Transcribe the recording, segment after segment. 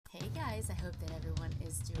guys. I hope that everyone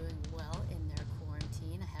is doing well in their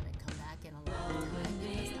quarantine. I haven't come back in a long time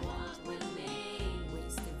because I actually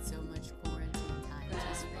wasted so much quarantine time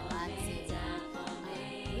just relaxing,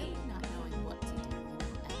 really not knowing what to do.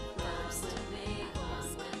 At first, I was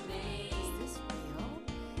like, is this real?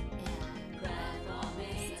 And then all of a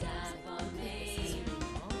sudden, I was like, okay, this is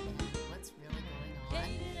real, and what's really going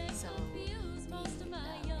on? So the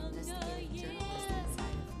investigative journalist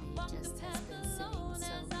inside of me just has been sitting so many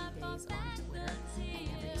days on Twitter. I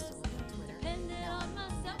never used to look on Twitter. Now I'm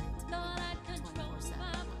on that 24/7.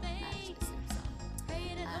 Actually,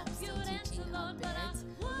 I'm still teaching a bit, and I'm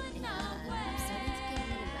starting to get a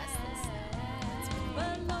little restless now. It's been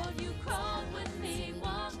But about Lord, 5 you weeks crawled now. with me, Sitting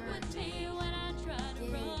walked in with church me and when I tried to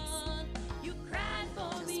gigs. run. You cried for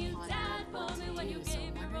Just me, you wondering died for what me to when you do. So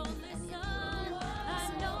gave your wondering only if any son. of you are there with me I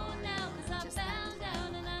so know far. now 'cause I Just that found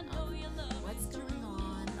out and I timeline know of your love what's is going true.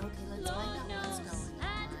 on. Okay, let's Lord find out what's knows going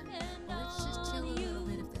I on. depend Well, let's just on chill a little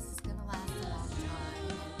bit you. if this is going to last a long time.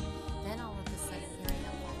 And then all of a sudden, here I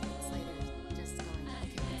am 5 weeks later, just going,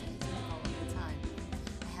 okay, what did I do with all of the time?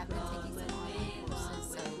 I have been taking some online courses,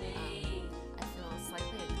 so I feel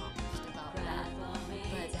slightly accomplished about that.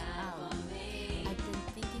 But I've been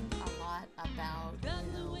thinking a lot about,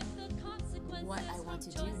 what I want to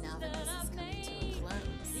do now that this is coming to a close.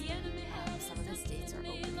 Some of the states are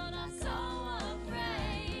opening back up.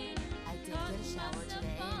 And I did get a shower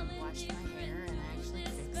today and washed my hair, and I actually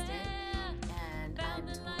fixed it. And I'm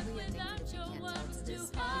totally addicted, if you can't tell, to this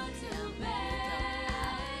Pam makeup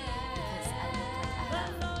app because I look like I have,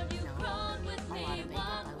 a lot of makeup.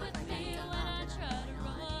 I look like I'm done up and I'm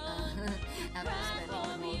really not. After spending the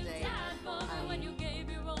whole day, when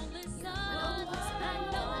I'll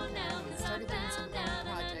I started doing some other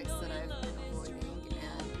projects that I've been avoiding,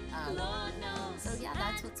 and so yeah,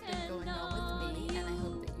 that's what's been going on with me. And I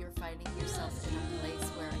hope that you're finding yourself in a place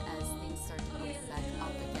where, as things start to open back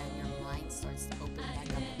up again, your mind starts to open back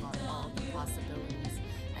up about all the possibilities.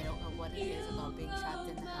 I don't know what it is about being trapped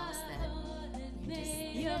in the house that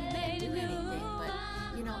you can't do anything. But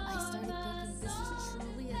I started thinking this is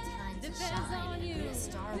truly a time to shine and be a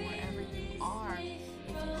star wherever you are. If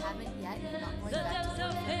you haven't yet, you're not going back to work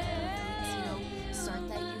for things, start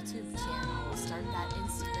that YouTube channel, start that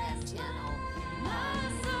Instagram channel.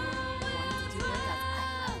 Wanting to do workouts.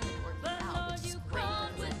 I have been working out, which is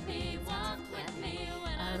great because I've been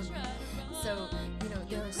so,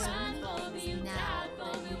 there are so many things now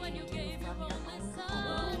that you can do from your own home and make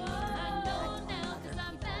an impact on other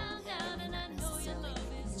people. And not necessarily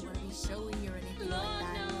you want to be showy or anything like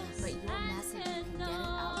that, but your message, you can get it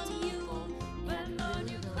out to people and really,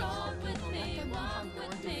 really help people. Let them know how you're doing with your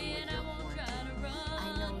quarantine. I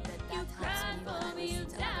know that helps me when I listen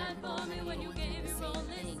to other people kind of going through the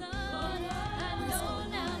same thing. What is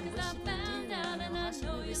going on? What should we do? How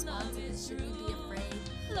should we respond to this? Should we be afraid?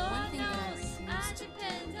 One thing that I refuse to do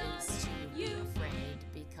is to be afraid,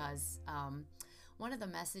 because one of the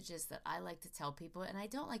messages that I like to tell people, and I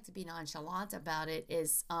don't like to be nonchalant about it,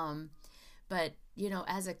 is but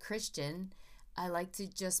as a Christian, I like to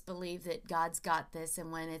just believe that God's got this,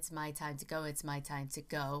 and when it's my time to go, it's my time to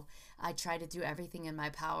go. I try to do everything in my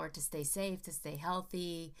power to stay safe, to stay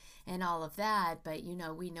healthy, and all of that. But,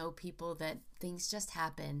 we know people that things just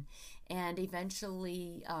happen, and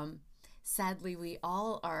eventually, sadly, we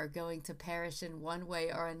all are going to perish in one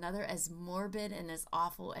way or another, as morbid and as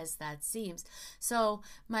awful as that seems. So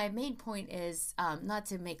my main point is not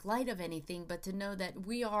to make light of anything, but to know that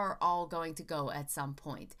we are all going to go at some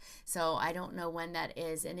point. So I don't know when that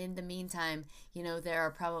is. And in the meantime, there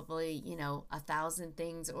are probably, 1,000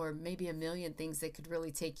 things or maybe 1,000,000 things that could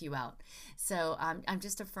really take you out. So I'm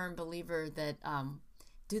just a firm believer that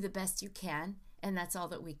do the best you can, and that's all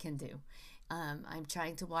that we can do. I'm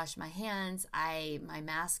trying to wash my hands. My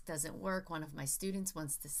mask doesn't work. One of my students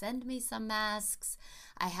wants to send me some masks.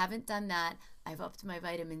 I haven't done that. I've upped my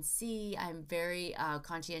vitamin C. I'm very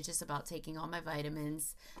conscientious about taking all my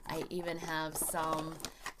vitamins. I even have some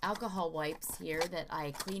alcohol wipes here that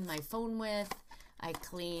I clean my phone with. I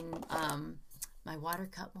clean my water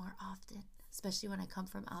cup more often, especially when I come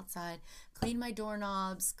from outside. Clean my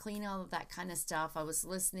doorknobs, clean all of that kind of stuff. I was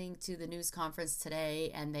listening to the news conference today,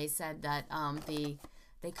 and they said that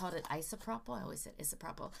they called it isopropyl. I always said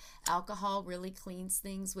isopropyl. Alcohol really cleans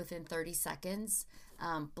things within 30 seconds.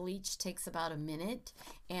 Bleach takes about a minute,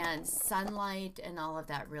 and sunlight and all of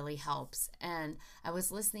that really helps. And I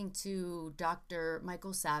was listening to Dr.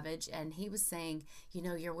 Michael Savage, and he was saying,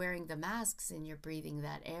 you're wearing the masks and you're breathing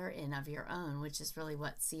that air in of your own, which is really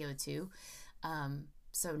what CO2.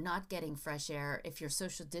 So not getting fresh air, if you're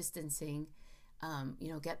social distancing,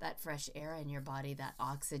 get that fresh air in your body, that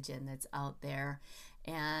oxygen that's out there.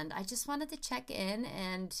 And I just wanted to check in,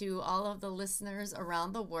 and to all of the listeners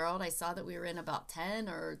around the world. I saw that we were in about 10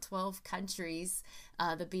 or 12 countries.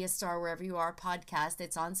 The Be a Star Wherever You Are podcast.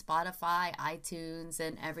 It's on Spotify, iTunes,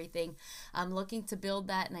 and everything. I'm looking to build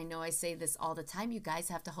that, and I know I say this all the time. You guys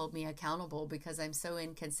have to hold me accountable because I'm so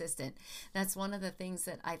inconsistent. That's one of the things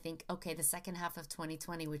that I think, okay, the second half of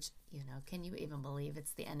 2020, which, can you even believe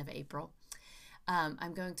it's the end of April?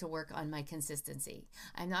 I'm going to work on my consistency.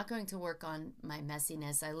 I'm not going to work on my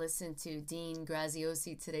messiness. I listened to Dean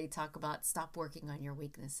Graziosi today talk about stop working on your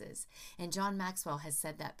weaknesses. And John Maxwell has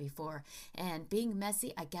said that before. And being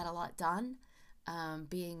messy, I get a lot done.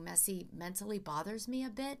 Being messy mentally bothers me a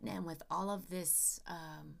bit. And with all of this,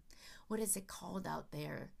 what is it called out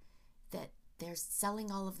there? That they're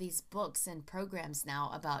selling all of these books and programs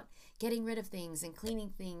now about getting rid of things and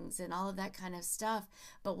cleaning things and all of that kind of stuff.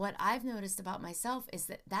 But what I've noticed about myself is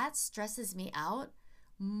that stresses me out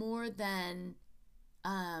more than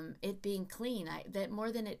it being clean,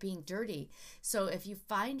 more than it being dirty. So if you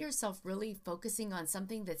find yourself really focusing on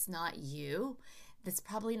something that's not you, that's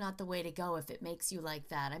probably not the way to go if it makes you like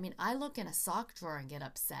that. I mean, I look in a sock drawer and get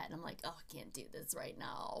upset. And I'm like, oh, I can't do this right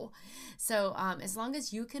now. So as long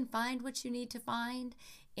as you can find what you need to find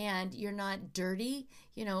and you're not dirty,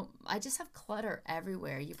 I just have clutter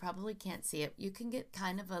everywhere. You probably can't see it. You can get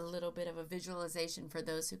kind of a little bit of a visualization for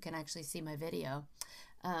those who can actually see my video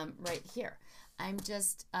right here. I'm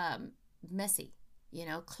just messy.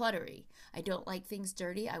 Cluttery. I don't like things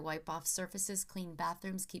dirty. I wipe off surfaces, clean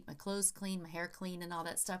bathrooms, keep my clothes clean, my hair clean, and all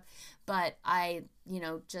that stuff. But I,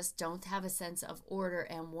 just don't have a sense of order.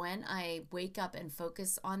 And when I wake up and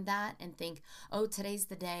focus on that and think, oh, today's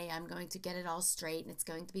the day, I'm going to get it all straight and it's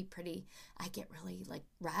going to be pretty, I get really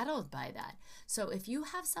rattled by that. So if you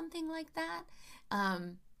have something like that,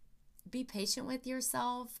 be patient with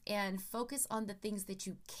yourself and focus on the things that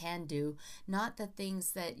you can do, not the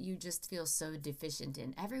things that you just feel so deficient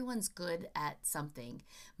in. Everyone's good at something.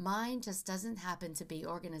 Mine just doesn't happen to be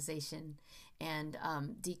organization and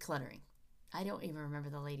decluttering. I don't even remember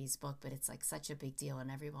the lady's book, but it's such a big deal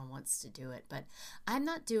and everyone wants to do it. But I'm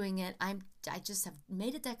not doing it. I just have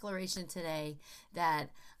made a declaration today that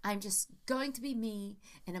I'm just going to be me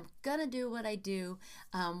and I'm going to do what I do.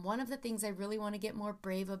 One of the things I really want to get more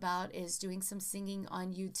brave about is doing some singing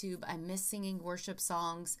on YouTube. I miss singing worship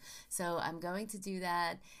songs. So I'm going to do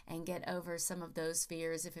that and get over some of those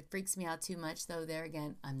fears. If it freaks me out too much, though, there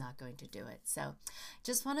again, I'm not going to do it. So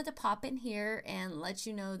just wanted to pop in here and let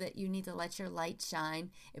you know that you need to let your light shine.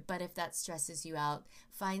 But if that stresses you out,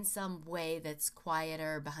 find some way that's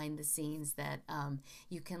quieter behind the scenes that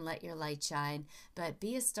you can let your light shine. But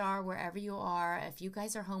be a star wherever you are. If you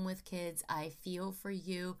guys are home with kids, I feel for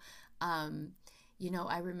you.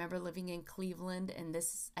 I remember living in Cleveland, and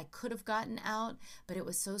I could have gotten out, but it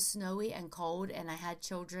was so snowy and cold, and I had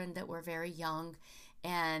children that were very young.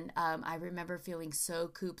 And I remember feeling so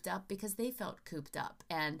cooped up because they felt cooped up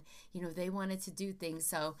and, they wanted to do things.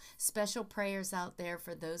 So special prayers out there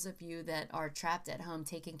for those of you that are trapped at home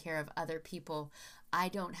taking care of other people. I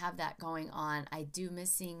don't have that going on. I do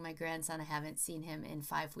miss seeing my grandson. I haven't seen him in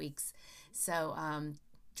 5 weeks. So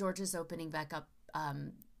Georgia's opening back up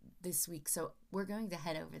this week. So we're going to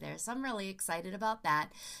head over there. So I'm really excited about that.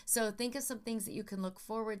 So think of some things that you can look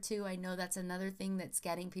forward to. I know that's another thing that's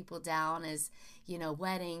getting people down is,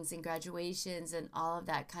 weddings and graduations and all of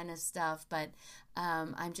that kind of stuff. But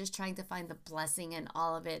I'm just trying to find the blessing in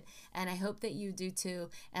all of it. And I hope that you do too.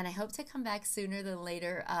 And I hope to come back sooner than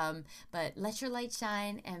later. But let your light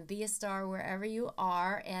shine and be a star wherever you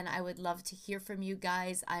are. And I would love to hear from you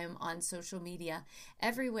guys. I am on social media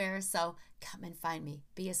everywhere. So come and find me.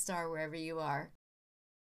 Be a star wherever you are.